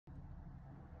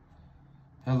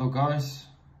Hello guys,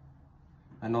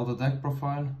 another deck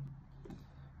profile.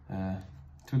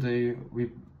 Today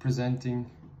we're presenting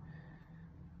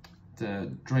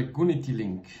the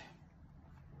Dragunity-Link.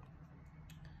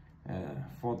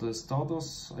 For the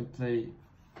starters I play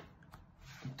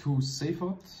 2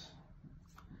 Safeout,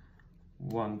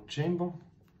 1 Chamber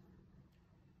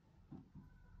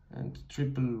and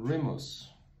triple Remos.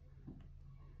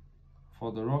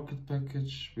 For the rocket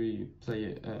package we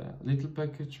play a little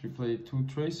package, we play 2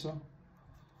 Tracer,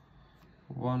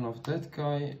 1 of that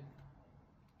guy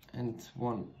and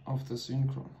 1 of the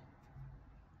Synchron.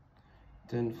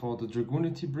 Then for the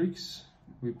Dragunity bricks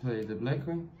we play the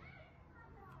Blackwing,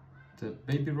 the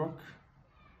Baby Rock,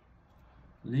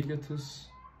 Ligatus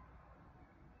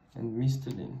and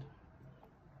Mistelin.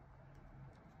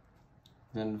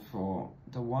 Then for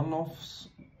the one-offs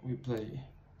we play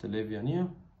the Levianeer,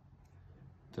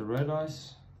 the Red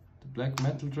Eyes, the Black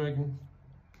Metal Dragon,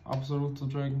 Absolute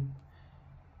Dragon,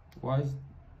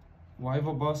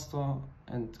 Wyver Buster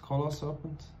and Collar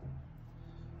Serpent.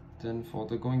 Then for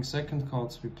the going second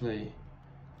cards we play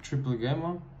triple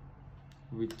Gamma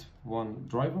with 1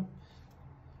 Driver,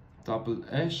 double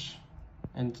Ash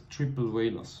and triple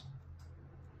Whalers.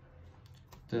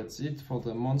 That's it for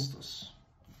the monsters.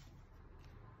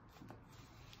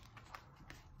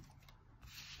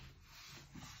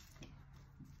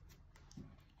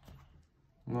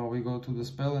 Now we go to the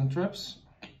spell and traps.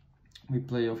 We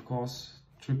play of course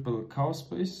triple Chaos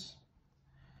Space,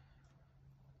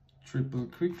 triple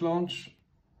Quick Launch,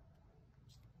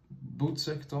 Boot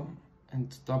Sector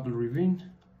and double Ravine,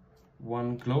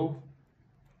 1 Glow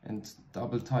and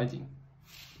double Tiding.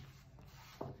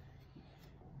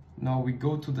 Now we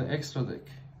go to the extra deck.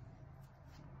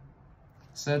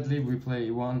 Sadly we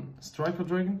play 1 Striker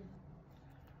Dragon,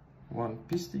 1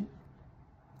 Pisty.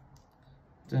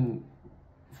 Then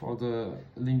for the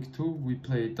Link 2 we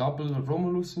play double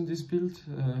Romulus in this build.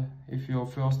 If your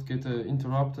first get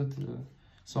interrupted,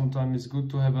 sometimes it's good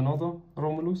to have another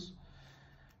Romulus.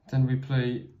 Then we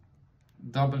play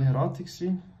double Heretic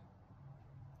Scene,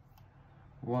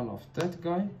 1 of that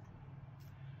guy,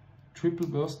 triple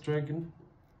Burst Dragon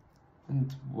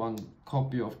and 1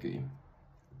 copy of Game.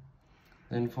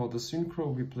 Then for the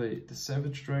Synchro we play the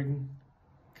Savage Dragon,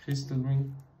 Crystal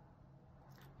Ring,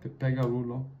 the Pega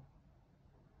Ruler,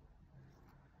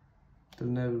 the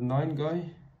level 9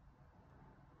 guy,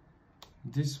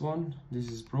 this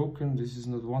is broken, this is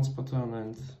not once per turn,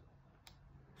 and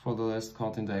for the last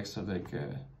card in the extra deck,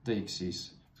 the Xyz,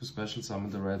 to special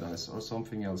summon the Red Eyes or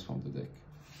something else from the deck.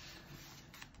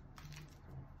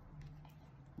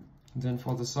 Then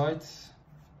for the side,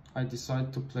 I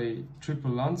decide to play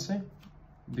triple Lance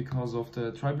because of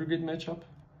the Tri-Brigade matchup,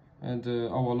 and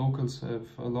our locals have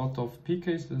a lot of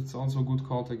PKs, that's also a good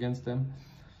card against them.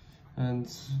 And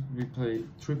we play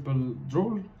triple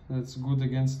Droll, that's good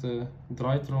against the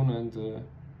Drytron and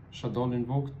Shadow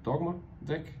Invoked Dogma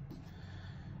deck.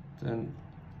 Then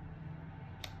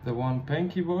the 1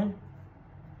 Panky Boy.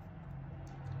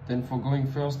 Then for going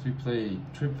first we play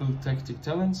triple Tactic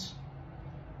Talents.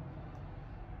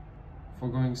 For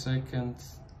going second,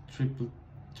 triple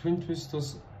Twin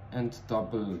Twisters and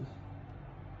double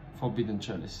Forbidden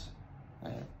Chalice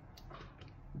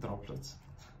droplets.